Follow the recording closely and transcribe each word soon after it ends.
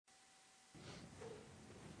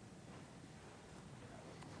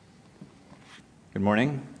Good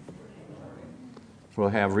morning. We'll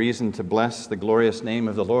have reason to bless the glorious name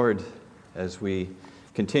of the Lord as we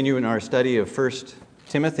continue in our study of 1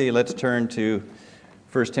 Timothy. Let's turn to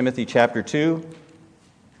 1 Timothy chapter 2.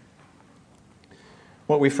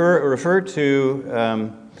 What we refer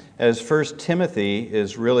to as 1 Timothy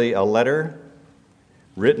is really a letter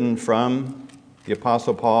written from the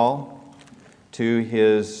Apostle Paul to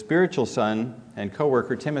his spiritual son and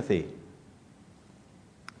co-worker Timothy.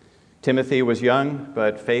 Timothy was young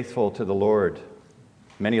but faithful to the Lord.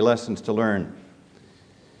 Many lessons to learn.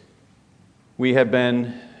 We have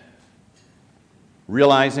been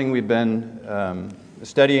realizing, we've been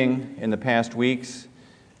studying in the past weeks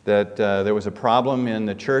that there was a problem in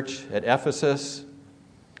the church at Ephesus.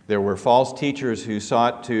 There were false teachers who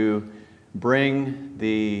sought to bring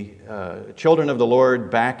the children of the Lord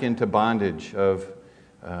back into bondage of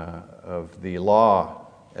the law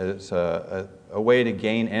as a way to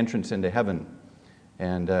gain entrance into heaven.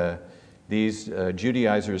 And these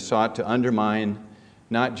Judaizers sought to undermine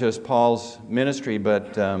not just Paul's ministry,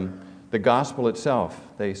 but the gospel itself.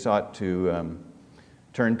 They sought to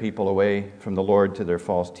turn people away from the Lord to their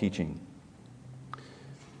false teaching.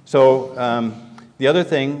 So the other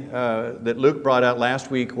thing that Luke brought out last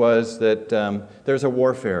week was that there's a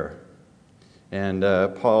warfare. And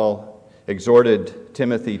Paul exhorted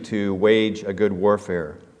Timothy to wage a good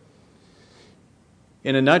warfare.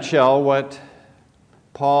 In a nutshell, what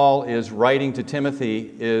Paul is writing to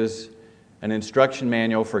Timothy is an instruction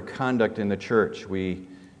manual for conduct in the church. We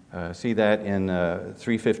see that in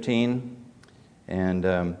 3:15,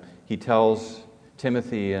 and he tells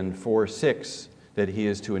Timothy in 4:6 that he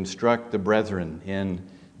is to instruct the brethren in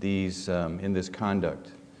this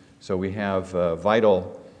conduct. So we have a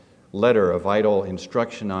vital letter, a vital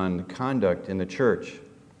instruction on conduct in the church.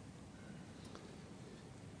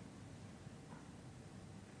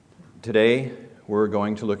 Today, we're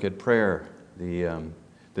going to look at prayer, the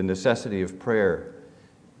necessity of prayer.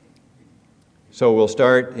 So we'll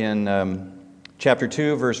start in chapter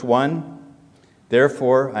 2, verse 1.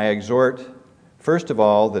 Therefore, I exhort, first of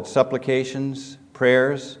all, that supplications,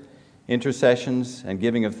 prayers, intercessions, and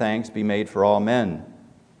giving of thanks be made for all men,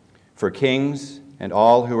 for kings and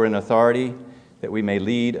all who are in authority, that we may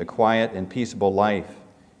lead a quiet and peaceable life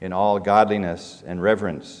in all godliness and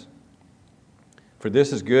reverence. For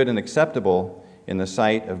this is good and acceptable in the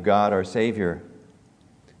sight of God our Savior,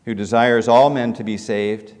 who desires all men to be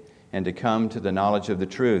saved and to come to the knowledge of the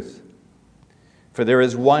truth. For there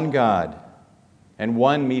is one God and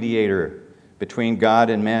one mediator between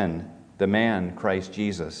God and men, the man Christ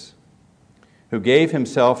Jesus, who gave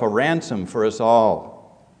himself a ransom for us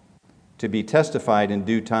all, to be testified in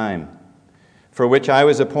due time, for which I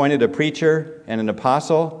was appointed a preacher and an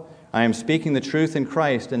apostle. I am speaking the truth in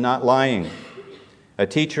Christ and not lying, a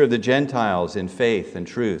teacher of the Gentiles in faith and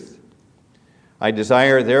truth. I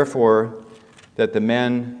desire, therefore, that the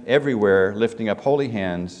men everywhere lifting up holy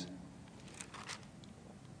hands,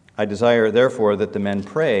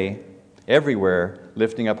 pray everywhere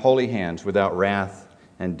lifting up holy hands without wrath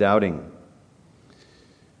and doubting.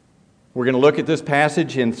 We're going to look at this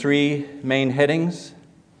passage in three main headings: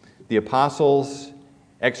 the apostles'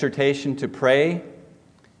 exhortation to pray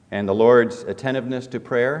and the Lord's attentiveness to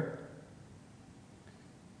prayer,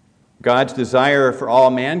 God's desire for all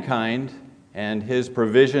mankind and his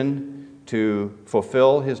provision to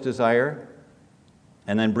fulfill his desire.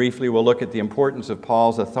 And then briefly we'll look at the importance of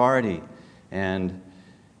Paul's authority and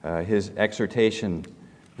his exhortation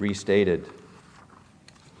restated.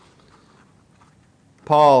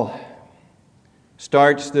 Paul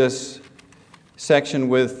starts this section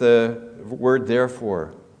with the word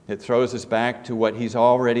therefore. It throws us back to what he's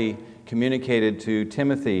already communicated to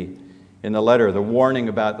Timothy in the letter, the warning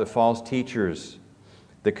about the false teachers,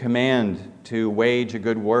 the command to wage a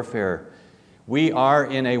good warfare. We are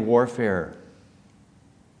in a warfare.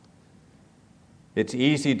 It's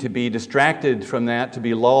easy to be distracted from that, to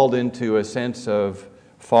be lulled into a sense of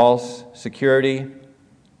false security.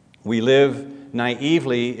 We live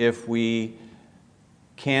naively if we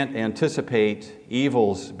can't anticipate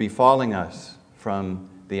evils befalling us from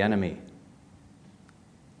the enemy.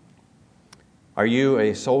 Are you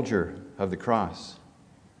a soldier of the cross,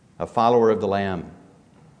 a follower of the Lamb?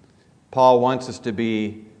 Paul wants us to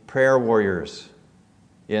be prayer warriors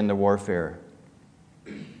in the warfare.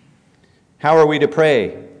 How are we to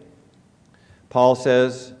pray? Paul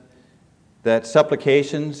says that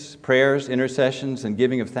supplications, prayers, intercessions, and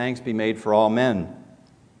giving of thanks be made for all men.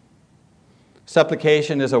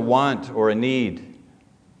 Supplication is a want or a need.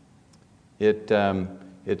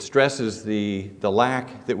 It stresses the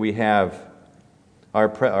lack that we have.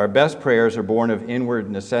 Our best prayers are born of inward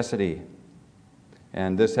necessity.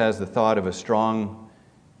 And this has the thought of a strong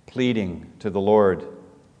pleading to the Lord.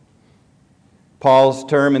 Paul's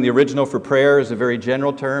term in the original for prayer is a very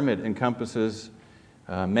general term. It encompasses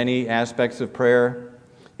many aspects of prayer.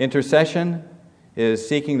 Intercession is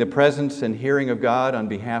seeking the presence and hearing of God on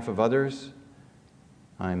behalf of others.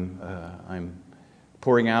 I'm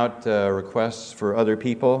pouring out requests for other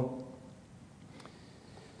people.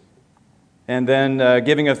 And then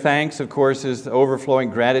giving of thanks, of course, is the overflowing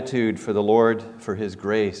gratitude for the Lord for His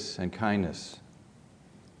grace and kindness.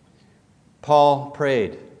 Paul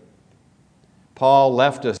prayed. Paul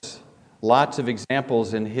left us lots of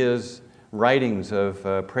examples in his writings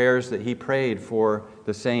of prayers that he prayed for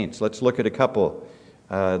the saints. Let's look at a couple.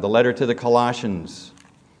 The letter to the Colossians,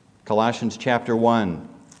 Colossians chapter 1.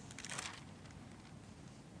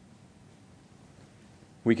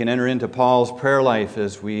 We can enter into Paul's prayer life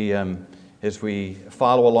as we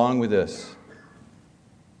follow along with this.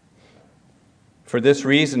 For this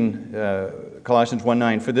reason, Colossians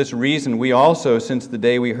 1:9, for this reason we also, since the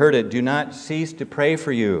day we heard it, do not cease to pray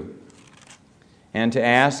for you and to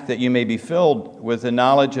ask that you may be filled with the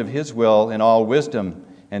knowledge of His will in all wisdom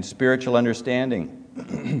and spiritual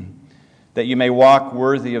understanding, that you may walk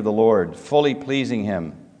worthy of the Lord, fully pleasing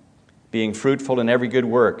Him, being fruitful in every good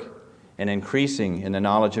work and increasing in the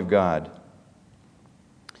knowledge of God,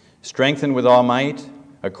 strengthened with all might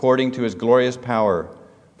according to His glorious power,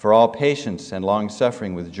 for all patience and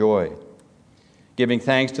long-suffering with joy, giving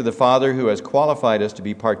thanks to the Father who has qualified us to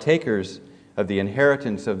be partakers of the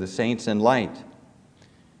inheritance of the saints in light.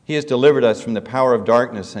 He has delivered us from the power of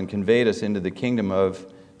darkness and conveyed us into the kingdom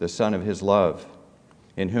of the Son of His love,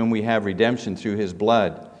 in whom we have redemption through His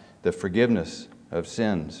blood, the forgiveness of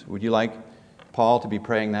sins. Would you like Paul to be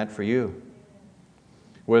praying that for you?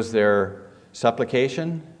 Was there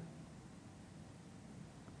supplication?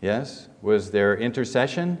 Yes. Was there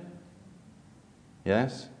intercession?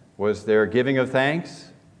 Yes. Was there giving of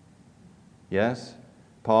thanks? Yes.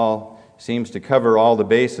 Paul seems to cover all the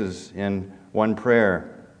bases in one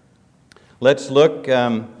prayer. Let's look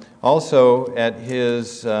also at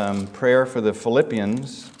his prayer for the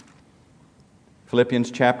Philippians. Philippians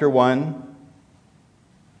chapter 1.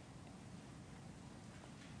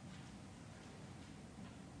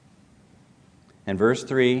 And verse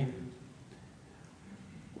 3.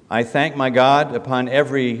 I thank my God upon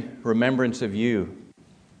every remembrance of you,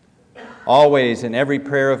 always in every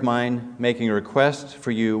prayer of mine, making a request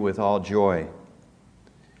for you with all joy,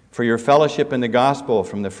 for your fellowship in the gospel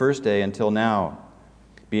from the first day until now,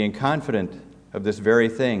 being confident of this very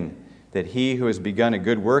thing, that He who has begun a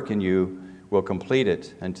good work in you will complete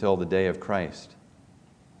it until the day of Christ.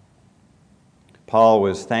 Paul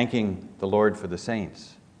was thanking the Lord for the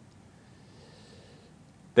saints.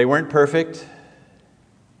 They weren't perfect,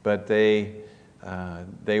 but they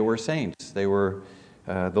were saints. They were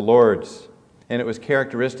the Lord's. And it was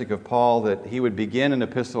characteristic of Paul that he would begin an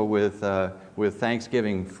epistle with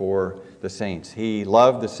thanksgiving for the saints. He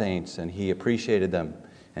loved the saints and he appreciated them,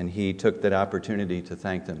 and he took that opportunity to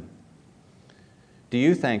thank them. Do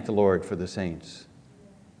you thank the Lord for the saints?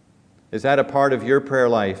 Is that a part of your prayer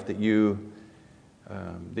life that you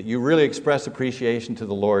really express appreciation to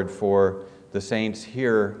the Lord for the saints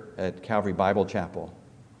here at Calvary Bible Chapel?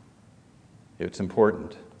 It's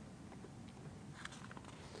important.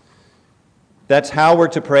 That's how we're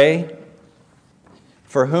to pray.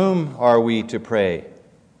 For whom are we to pray?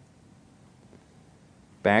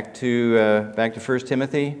 Back to 1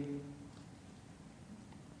 Timothy.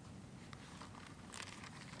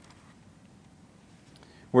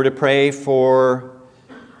 We're to pray for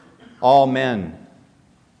all men.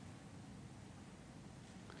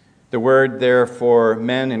 The word there for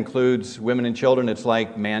men includes women and children. It's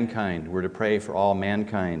like mankind. We're to pray for all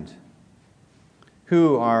mankind.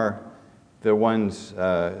 Who are the ones,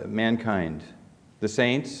 mankind? The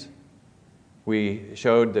saints. We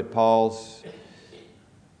showed that Paul's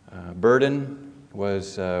burden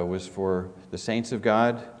was for the saints of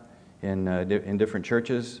God in different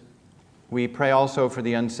churches. We pray also for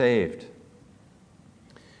the unsaved.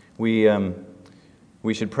 We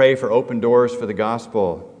should pray for open doors for the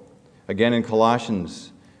gospel. Again in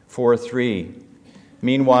Colossians 4:3.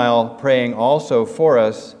 Meanwhile, praying also for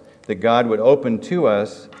us that God would open to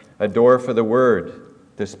us a door for the word,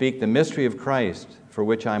 to speak the mystery of Christ, for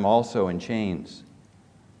which I'm also in chains.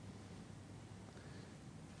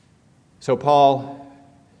 So Paul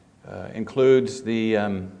includes the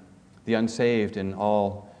unsaved in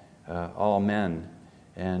all men,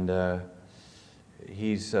 and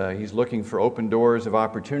he's looking for open doors of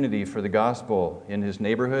opportunity for the gospel in his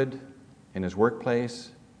neighborhood, in his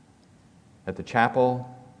workplace, at the chapel,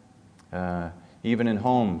 even in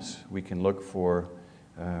homes. We can look for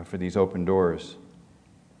for these open doors.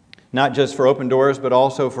 Not just for open doors, but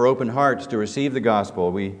also for open hearts to receive the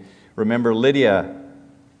gospel. We remember Lydia.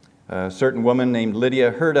 A certain woman named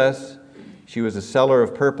Lydia heard us. She was a seller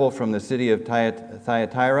of purple from the city of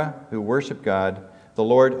Thyatira who worshiped God. The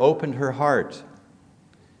Lord opened her heart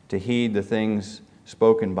to heed the things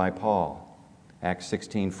spoken by Paul. Acts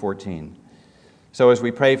 16:14. So as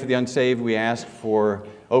we pray for the unsaved, we ask for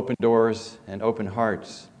open doors and open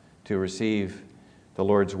hearts to receive the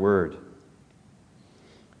Lord's word.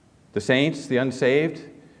 The saints, the unsaved,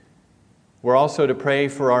 we're also to pray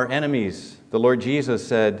for our enemies. The Lord Jesus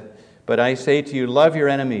said, "But I say to you, love your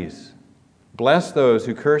enemies. Bless those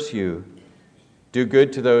who curse you. Do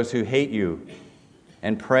good to those who hate you.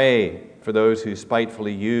 And pray for those who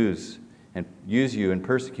spitefully use you and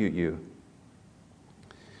persecute you."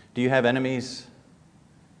 Do you have enemies?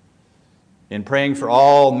 In praying for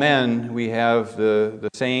all men, we have the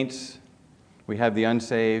saints, we have the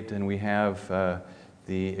unsaved, and we have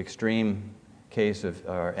the extreme case of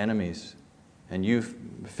our enemies. And you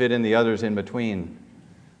fit in the others in between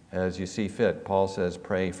as you see fit. Paul says,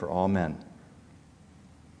 pray for all men.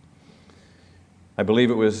 I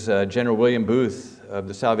believe it was General William Booth of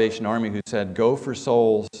the Salvation Army who said, "Go for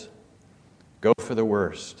souls, go for the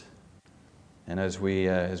worst." And as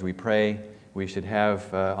we pray, we should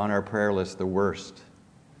have on our prayer list the worst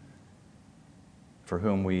for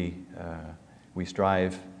whom we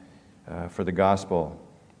strive for the gospel.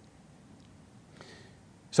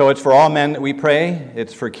 So it's for all men that we pray.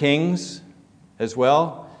 It's for kings as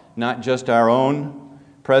well, not just our own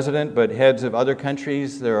president, but heads of other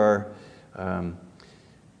countries. There are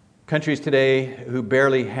countries today who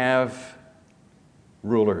barely have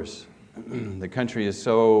rulers. The country is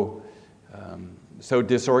so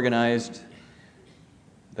disorganized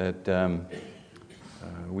that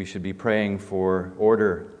we should be praying for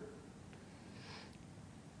order.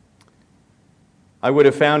 I would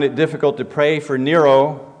have found it difficult to pray for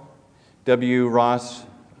Nero. W. Ross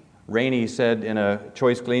Rainey said in a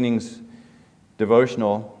Choice Gleanings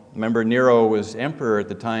devotional. Remember, Nero was emperor at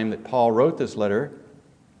the time that Paul wrote this letter.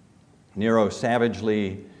 Nero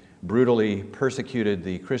savagely, brutally persecuted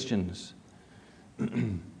the Christians.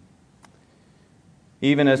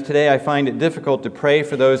 Even as today, I find it difficult to pray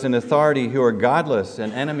for those in authority who are godless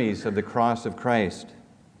and enemies of the cross of Christ.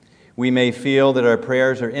 We may feel that our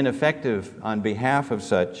prayers are ineffective on behalf of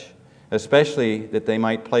such, especially that they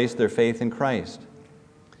might place their faith in Christ.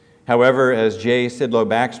 However, as J. Sidlow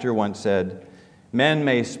Baxter once said, men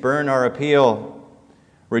may spurn our appeal,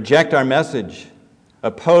 reject our message,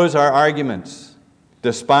 oppose our arguments,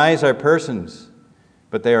 despise our persons,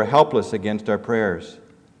 but they are helpless against our prayers.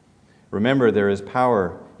 Remember, there is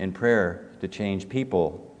power in prayer to change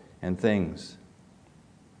people and things.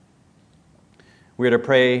 We are to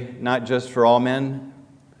pray not just for all men,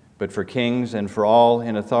 but for kings and for all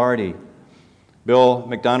in authority. Bill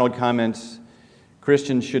MacDonald comments,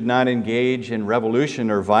 Christians should not engage in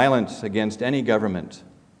revolution or violence against any government,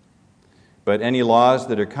 but any laws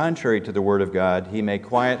that are contrary to the Word of God, he may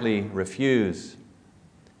quietly refuse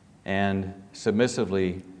and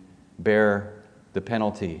submissively bear the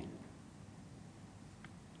penalty.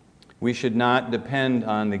 We should not depend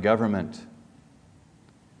on the government.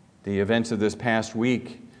 The events of this past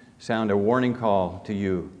week sound a warning call to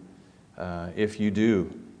you. If you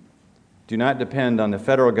do not depend on the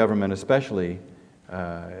federal government especially,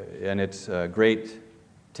 and it's a great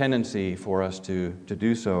tendency for us to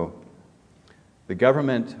do so. The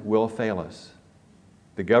government will fail us.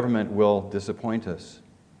 The government will disappoint us.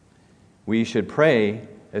 We should pray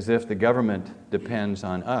as if the government depends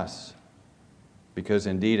on us, because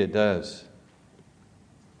indeed it does.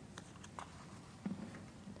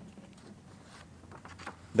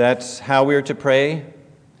 That's how we're to pray.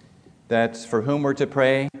 That's for whom we're to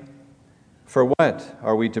pray. For what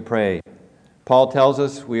are we to pray? Paul tells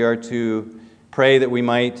us we are to pray that we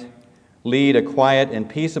might lead a quiet and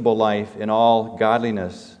peaceable life in all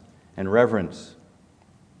godliness and reverence.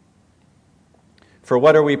 For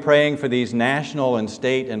what are we praying for these national and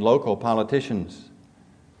state and local politicians?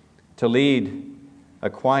 To lead a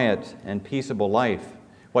quiet and peaceable life.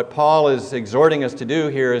 What Paul is exhorting us to do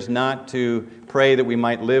here is not to pray that we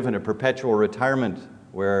might live in a perpetual retirement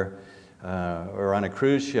or on a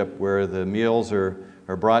cruise ship where the meals are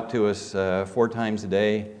brought to us 4 times a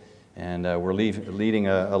day and we're leading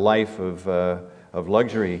a life of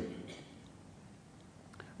luxury.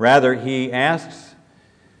 Rather, he asks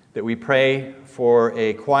that we pray for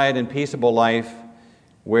a quiet and peaceable life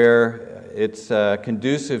where it's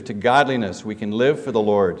conducive to godliness. We can live for the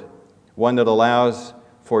Lord, one that allows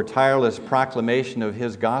for tireless proclamation of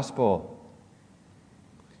His gospel.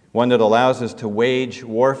 one that allows us to wage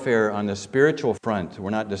warfare on the spiritual front. We're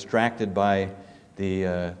not distracted by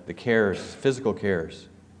the cares, physical cares.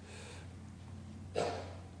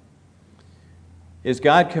 Is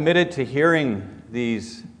God committed to hearing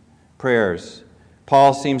these prayers?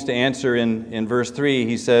 Paul seems to answer in verse 3.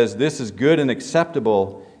 He says, "This is good and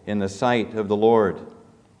acceptable in the sight of the Lord."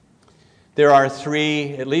 There are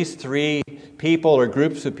at least three people or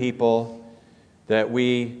groups of people that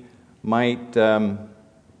we might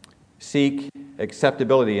seek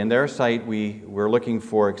acceptability. In their sight, we're looking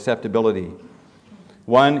for acceptability.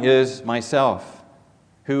 One is myself.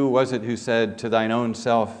 Who was it who said, "To thine own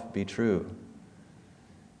self be true"?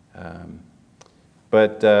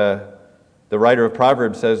 But the writer of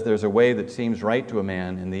Proverbs says there's a way that seems right to a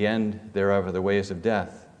man, and the end thereof are the ways of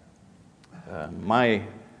death. My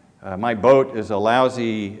boat is a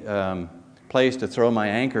lousy place to throw my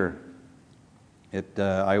anchor.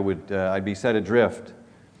 I'd be set adrift,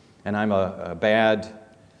 and I'm a bad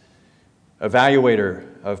evaluator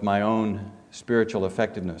of my own spiritual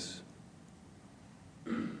effectiveness.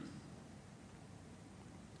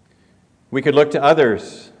 We could look to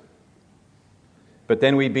others, but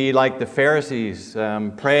then we'd be like the Pharisees,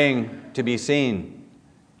 praying to be seen,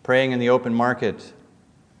 praying in the open market.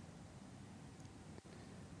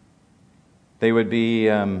 They would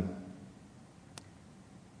be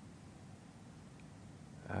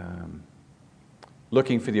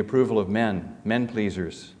looking for the approval of men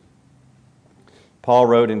pleasers. Paul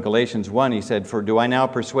wrote in Galatians 1, he said, "For do I now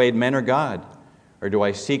persuade men or God, or do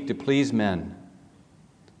I seek to please men?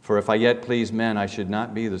 For if I yet please men, I should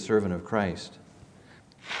not be the servant of Christ."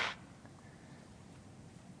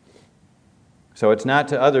 So it's not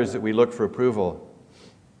to others that we look for approval.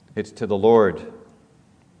 It's to the Lord.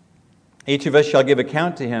 Each of us shall give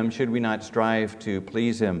account to Him, should we not strive to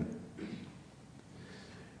please Him.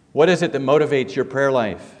 What is it that motivates your prayer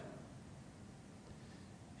life?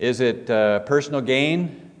 Is it personal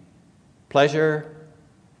gain, pleasure,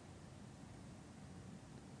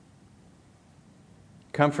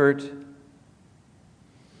 comfort?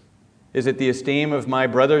 Is it the esteem of my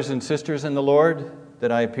brothers and sisters in the Lord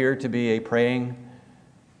that I appear to be a praying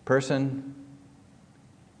person?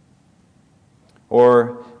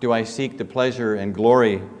 Or do I seek the pleasure and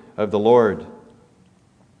glory of the Lord?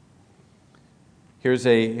 Here's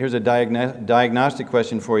a diagnostic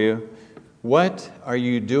question for you. What are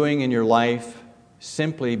you doing in your life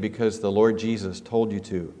simply because the Lord Jesus told you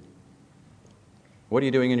to? What are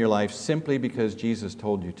you doing in your life simply because Jesus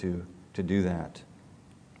told you to do that?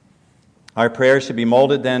 Our prayers should be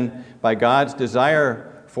molded then by God's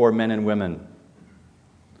desire for men and women.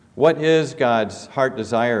 What is God's heart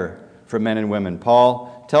desire for men and women?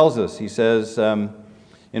 Paul tells us, he says in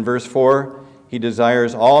verse 4, he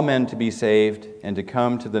desires all men to be saved and to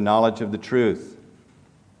come to the knowledge of the truth.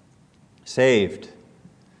 Saved.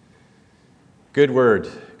 Good word,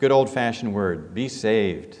 good old-fashioned word. Be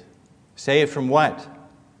saved. Saved from what?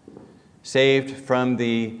 Saved from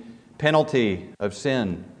the penalty of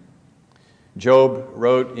sin. Job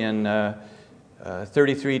wrote in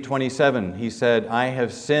 33:27, he said, "I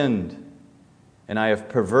have sinned, and I have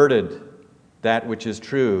perverted that which is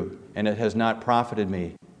true, and it has not profited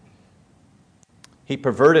me." He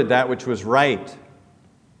perverted that which was right.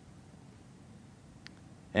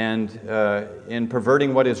 And in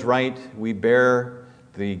perverting what is right, we bear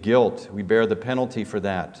the guilt, we bear the penalty for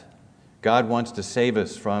that. God wants to save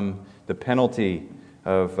us from the penalty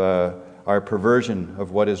of our perversion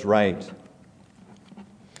of what is right.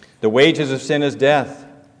 The wages of sin is death.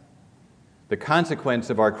 The consequence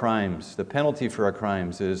of our crimes, the penalty for our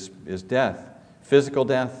crimes is death. Physical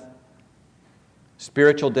death,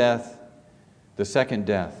 spiritual death, the second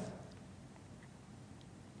death.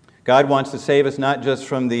 God wants to save us not just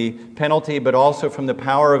from the penalty, but also from the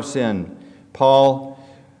power of sin. Paul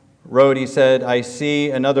wrote, he said, "I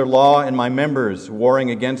see another law in my members,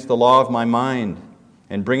 warring against the law of my mind,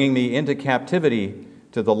 and bringing me into captivity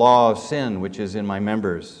to the law of sin, which is in my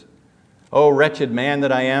members. O wretched man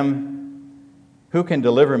that I am, who can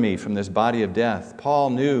deliver me from this body of death?"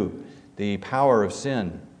 Paul knew the power of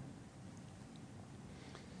sin.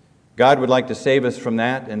 God would like to save us from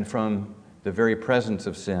that and from the very presence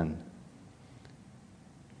of sin.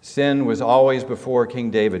 Sin was always before King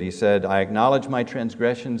David. He said, "I acknowledge my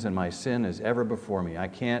transgressions, and my sin is ever before me." I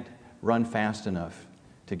can't run fast enough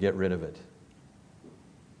to get rid of it.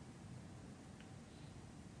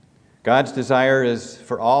 God's desire is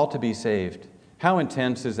for all to be saved. How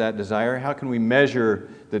intense is that desire? How can we measure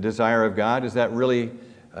the desire of God? Is that really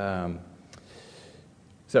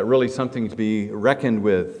something to be reckoned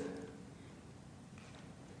with?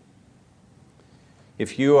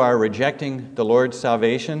 If you are rejecting the Lord's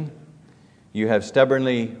salvation, you have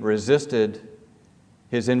stubbornly resisted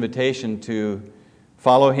His invitation to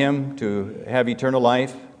follow Him, to have eternal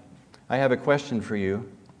life, I have a question for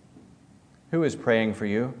you. Who is praying for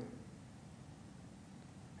you?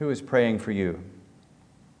 Who is praying for you?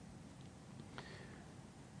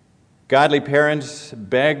 Godly parents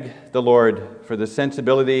beg the Lord for the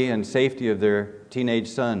sensibility and safety of their teenage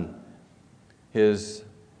son. His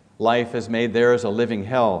life has made theirs a living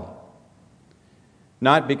hell.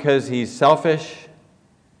 Not because he's selfish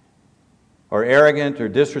or arrogant or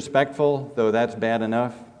disrespectful, though that's bad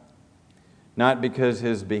enough. Not because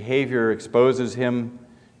his behavior exposes him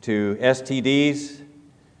to STDs,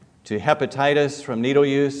 to hepatitis from needle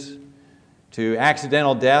use, to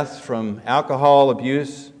accidental deaths from alcohol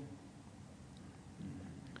abuse.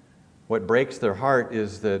 What breaks their heart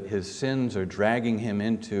is that his sins are dragging him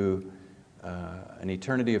into an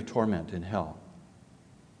eternity of torment in hell.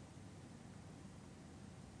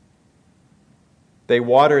 They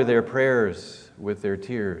water their prayers with their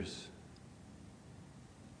tears.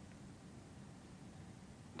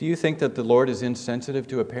 Do you think that the Lord is insensitive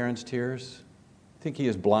to a parent's tears? Think He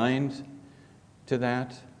is blind to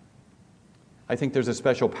that? I think there's a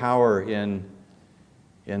special power in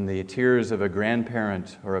the tears of a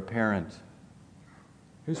grandparent or a parent.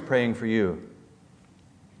 Who's praying for you?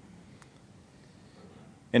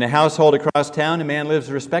 In a household across town, a man lives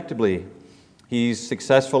respectably. He's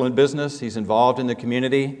successful in business, he's involved in the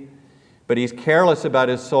community, but he's careless about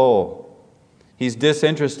his soul. He's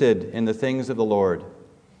disinterested in the things of the Lord.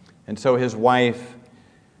 And so his wife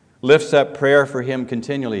lifts up prayer for him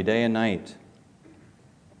continually, day and night.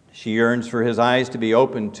 She yearns for his eyes to be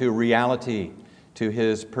open to reality, to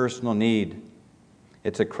his personal need.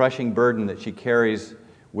 It's a crushing burden that she carries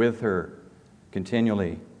with her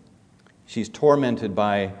continually. She's tormented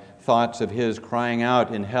by thoughts of his crying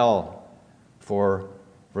out in hell for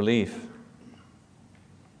relief.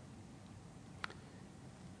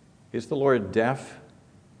 Is the Lord deaf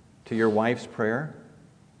to your wife's prayer?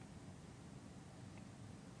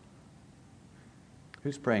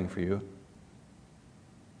 Who's praying for you?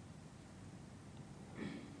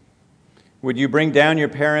 Would you bring down your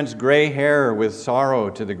parents' gray hair with sorrow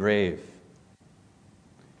to the grave?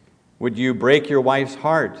 Would you break your wife's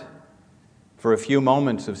heart for a few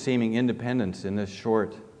moments of seeming independence in this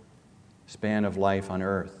short span of life on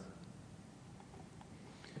earth?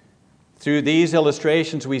 Through these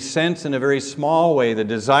illustrations, we sense in a very small way the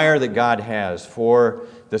desire that God has for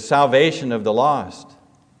the salvation of the lost.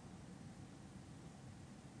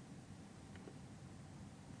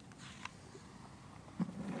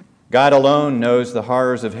 God alone knows the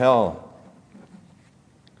horrors of hell.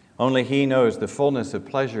 Only He knows the fullness of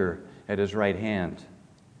pleasure at His right hand.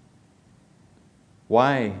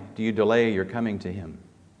 Why do you delay your coming to Him?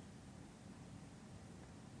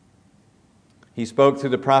 He spoke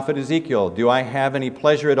through the prophet Ezekiel, "Do I have any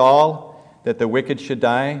pleasure at all that the wicked should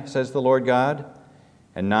die, says the Lord God,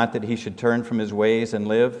 and not that he should turn from his ways and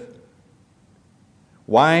live?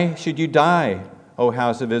 Why should you die, O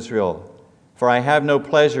house of Israel? For I have no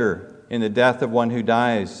pleasure in the death of one who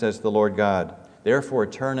dies, says the Lord God. Therefore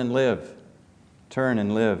turn and live. Turn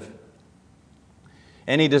and live."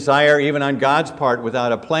 Any desire, even on God's part,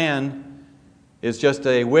 without a plan, is just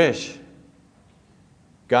a wish.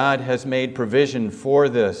 God has made provision for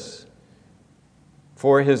this,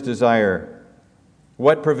 for His desire.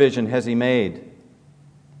 What provision has He made?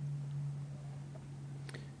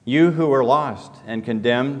 You who are lost and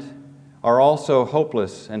condemned are also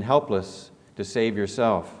hopeless and helpless to save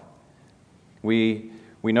yourself. We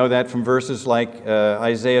know that from verses like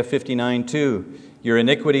Isaiah 59:2. Your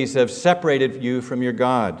iniquities have separated you from your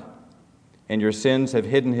God, and your sins have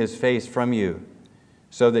hidden His face from you,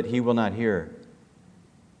 so that He will not hear.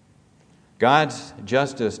 God's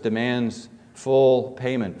justice demands full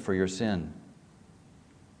payment for your sin.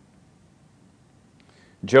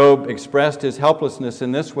 Job expressed his helplessness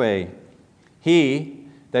in this way: He,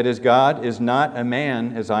 that is God, is not a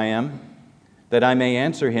man as I am, that I may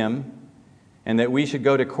answer him, and that we should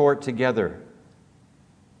go to court together.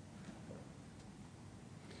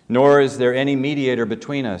 Nor is there any mediator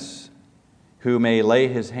between us who may lay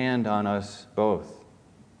his hand on us both.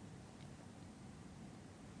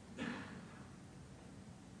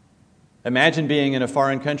 Imagine being in a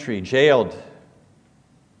foreign country, jailed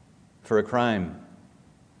for a crime.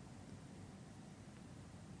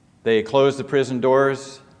 They close the prison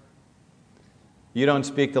doors. You don't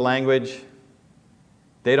speak the language.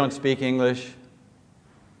 They don't speak English.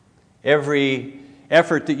 Every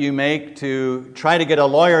effort that you make to try to get a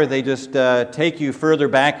lawyer, they just take you further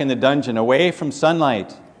back in the dungeon, away from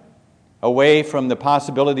sunlight, away from the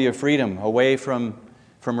possibility of freedom, away from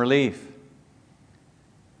relief.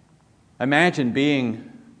 Imagine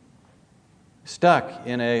being stuck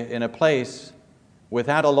in a place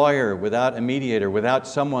without a lawyer, without a mediator, without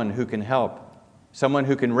someone who can help, someone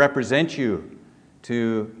who can represent you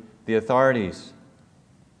to the authorities.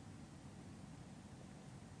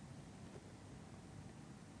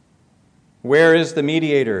 Where is the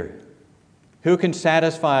mediator? Who can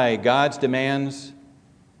satisfy God's demands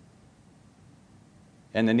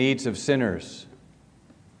and the needs of sinners?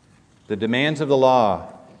 The demands of the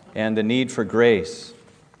law and the need for grace.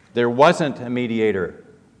 There wasn't a mediator,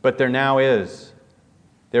 but there now is.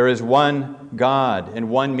 There is one God and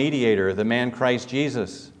one mediator, the man Christ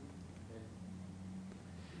Jesus.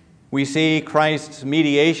 We see Christ's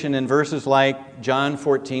mediation in verses like John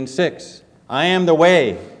 14:6. I am the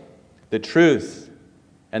way, the truth,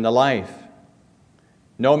 and the life.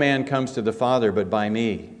 No man comes to the Father but by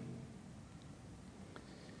me.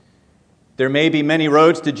 There may be many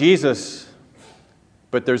roads to Jesus,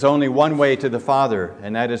 but there's only one way to the Father,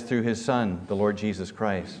 and that is through His Son, the Lord Jesus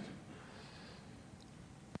Christ.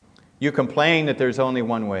 You complain that there's only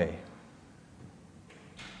one way.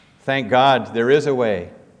 Thank God there is a way.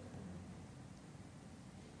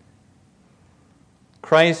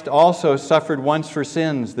 Christ also suffered once for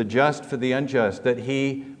sins, the just for the unjust, that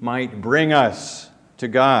He might bring us to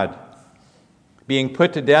God, being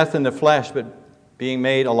put to death in the flesh, but being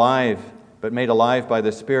made alive by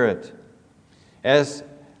the Spirit. As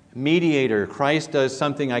mediator, Christ does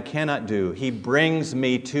something I cannot do. He brings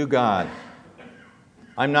me to God.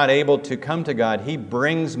 I'm not able to come to God. He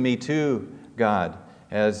brings me to God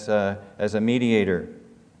as a mediator.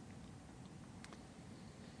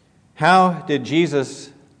 How did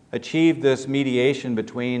Jesus achieve this mediation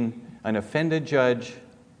between an offended judge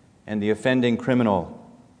and the offending criminal?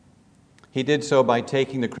 He did so by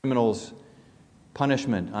taking the criminal's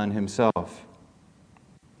punishment on Himself.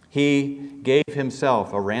 He gave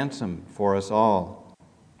Himself a ransom for us all.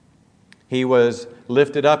 He was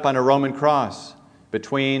lifted up on a Roman cross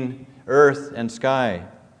between earth and sky,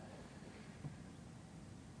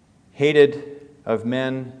 hated of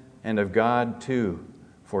men and of God too,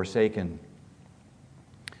 forsaken.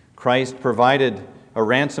 Christ provided a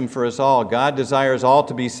ransom for us all. God desires all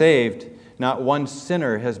to be saved. Not one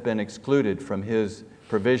sinner has been excluded from His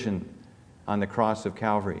provision on the cross of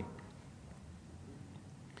Calvary.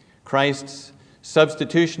 Christ's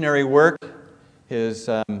substitutionary work, His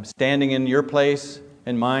standing in your place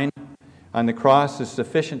and mine on the cross, is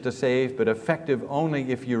sufficient to save, but effective only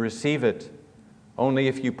if you receive it, only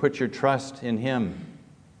if you put your trust in Him.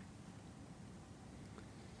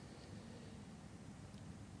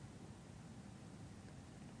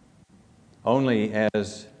 Only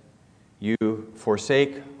as you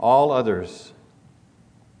forsake all others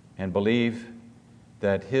and believe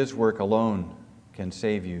that His work alone can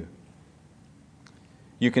save you.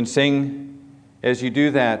 You can sing as you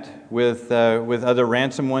do that with other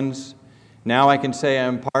ransom ones. Now I can say I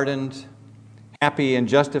am pardoned, happy and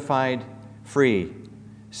justified, free,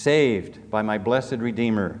 saved by my blessed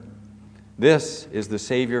Redeemer. This is the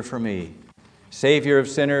Savior for me. Savior of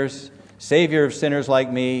sinners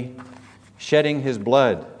like me, shedding His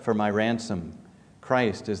blood for my ransom.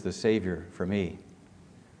 Christ is the Savior for me.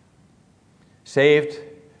 Saved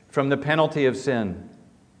from the penalty of sin,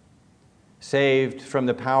 saved from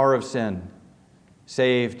the power of sin,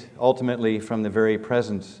 saved ultimately from the very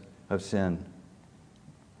presence of sin.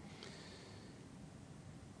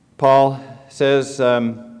 Paul says at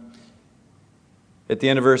the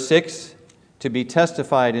end of verse 6, to be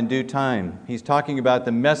testified in due time. He's talking about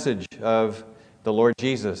the message of the Lord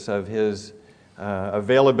Jesus, of His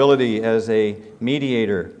availability as a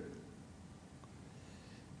mediator.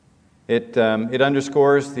 It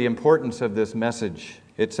underscores the importance of this message.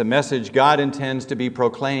 It's a message God intends to be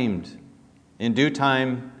proclaimed in due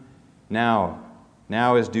time now.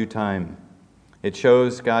 Now is due time. It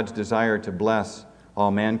shows God's desire to bless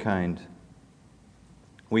all mankind.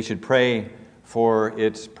 We should pray for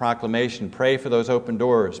its proclamation. Pray for those open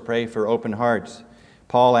doors. Pray for open hearts.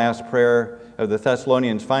 Paul asked prayer of the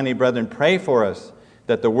Thessalonians, finally, brethren, pray for us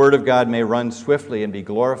that the word of God may run swiftly and be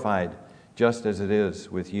glorified, just as it is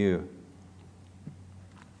with you.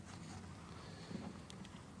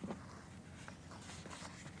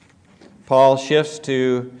 Paul shifts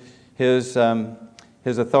to his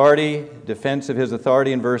authority, defense of his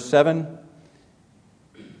authority in verse 7.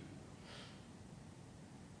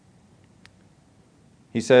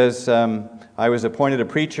 He says, I was appointed a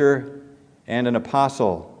preacher and an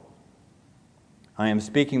apostle. I am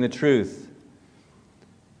speaking the truth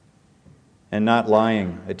and not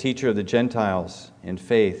lying, a teacher of the Gentiles in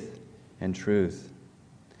faith and truth.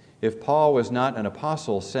 If Paul was not an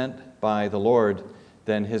apostle sent by the Lord,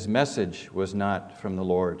 then his message was not from the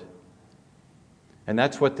Lord. And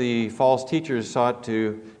that's what the false teachers sought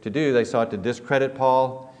to do. They sought to discredit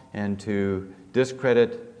Paul and to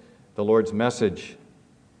discredit the Lord's message.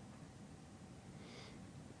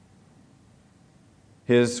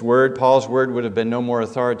 His word, Paul's word, would have been no more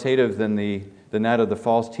authoritative than that of the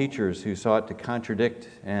false teachers who sought to contradict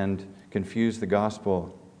and confuse the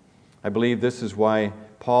gospel. I believe this is why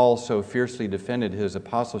Paul so fiercely defended his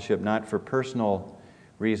apostleship, not for personal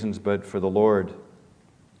reasons, but for the Lord.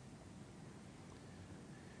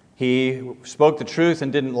 He spoke the truth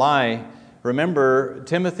and didn't lie. Remember,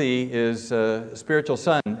 Timothy is a spiritual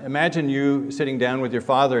son. Imagine you sitting down with your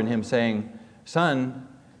father and him saying, "Son,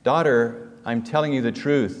 daughter, I'm telling you the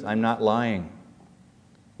truth. I'm not lying."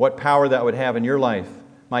 What power that would have in your life.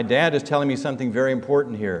 My dad is telling me something very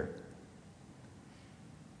important here.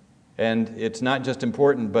 And it's not just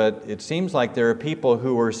important, but it seems like there are people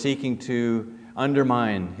who are seeking to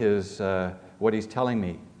undermine what he's telling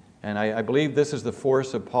me. And I believe this is the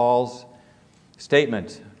force of Paul's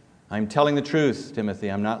statement. I'm telling the truth, Timothy.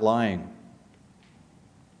 I'm not lying.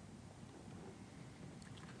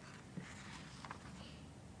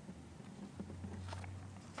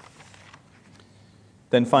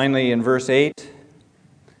 Then finally, in verse 8,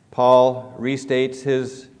 Paul restates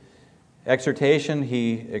his exhortation.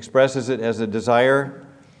 He expresses it as a desire.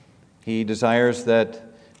 He desires that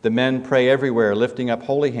the men pray everywhere, lifting up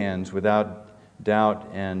holy hands without doubt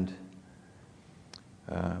and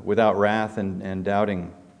without wrath and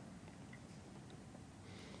doubting.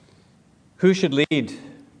 Who should lead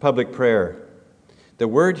public prayer? The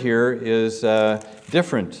word here is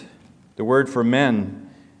different. The word for men,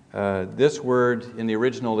 this word in the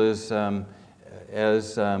original is in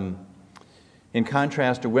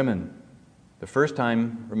contrast to women. The first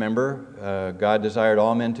time, remember, God desired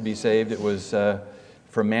all men to be saved. It was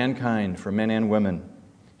for mankind, for men and women.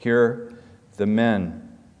 Here, the men.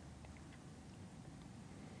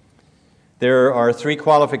 There are three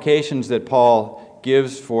qualifications that Paul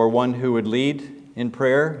gives for one who would lead in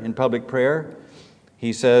prayer, in public prayer.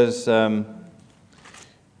 He says,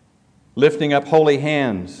 lifting up holy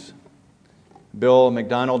hands. Bill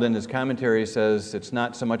MacDonald in his commentary says it's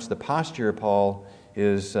not so much the posture Paul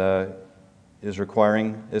is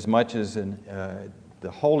requiring as much as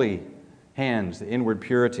the holy hands, the inward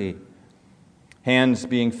purity. Hands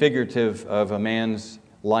being figurative of a man's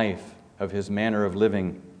life, of his manner of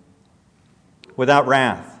living. Without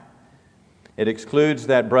wrath. It excludes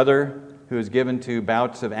that brother who is given to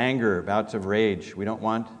bouts of anger, bouts of rage. We don't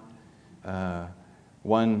want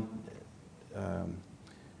one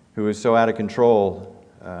who is so out of control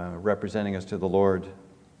representing us to the Lord.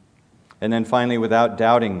 And then finally, without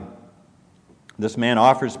doubting. This man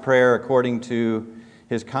offers prayer according to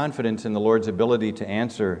his confidence in the Lord's ability to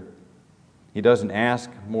answer. He doesn't ask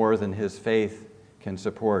more than his faith can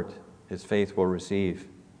support, his faith will receive.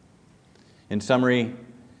 In summary,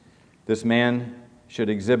 this man should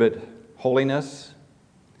exhibit holiness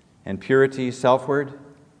and purity selfward,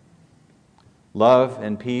 love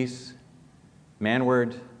and peace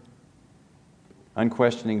manward,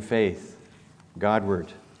 unquestioning faith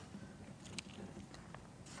Godward.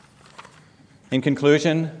 In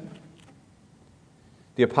conclusion,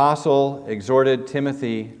 the apostle exhorted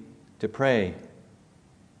Timothy to pray.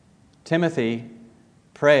 Timothy,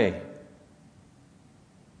 pray.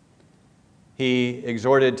 He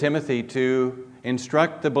exhorted Timothy to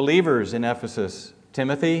instruct the believers in Ephesus.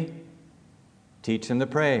 Timothy, teach them to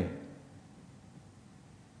pray.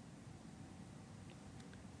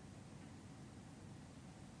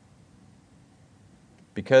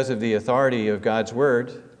 Because of the authority of God's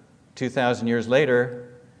Word, 2,000 years later,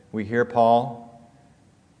 we hear Paul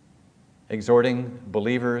exhorting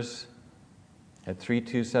believers at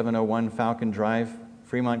 32701 Falcon Drive,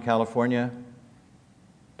 Fremont, California.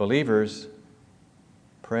 Believers,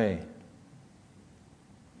 pray.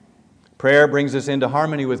 Prayer brings us into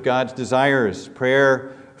harmony with God's desires.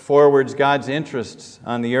 Prayer forwards God's interests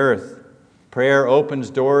on the earth. Prayer opens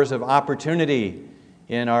doors of opportunity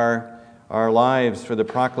in our lives for the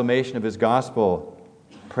proclamation of His gospel.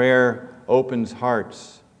 Prayer opens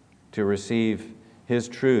hearts to receive His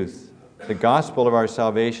truth, the gospel of our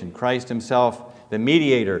salvation, Christ Himself, the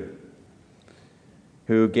mediator,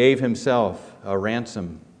 who gave Himself a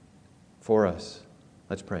ransom for us.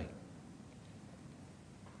 Let's pray.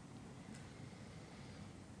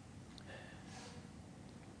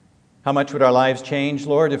 How much would our lives change,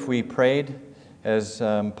 Lord, if we prayed as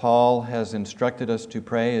Paul has instructed us to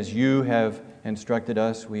pray, as You have instructed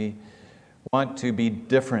us? We want to be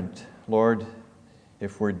different, Lord,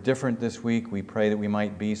 If we're different this week, we pray that we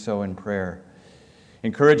might be so in prayer.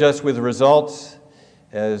 Encourage us with results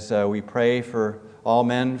as we pray for all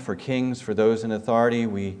men, for kings, for those in authority.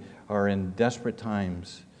 We are in desperate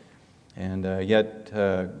times, and yet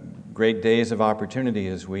great days of opportunity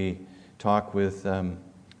as we talk with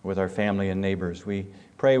our family and neighbors. We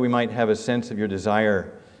pray we might have a sense of your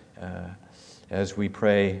desire as we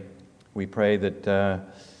pray. We pray that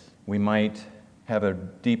we might have a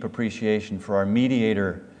deep appreciation for our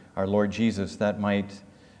mediator, our Lord Jesus, that might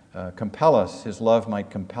compel us, His love might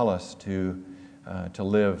compel us to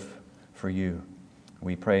live for you.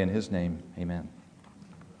 We pray in His name, amen.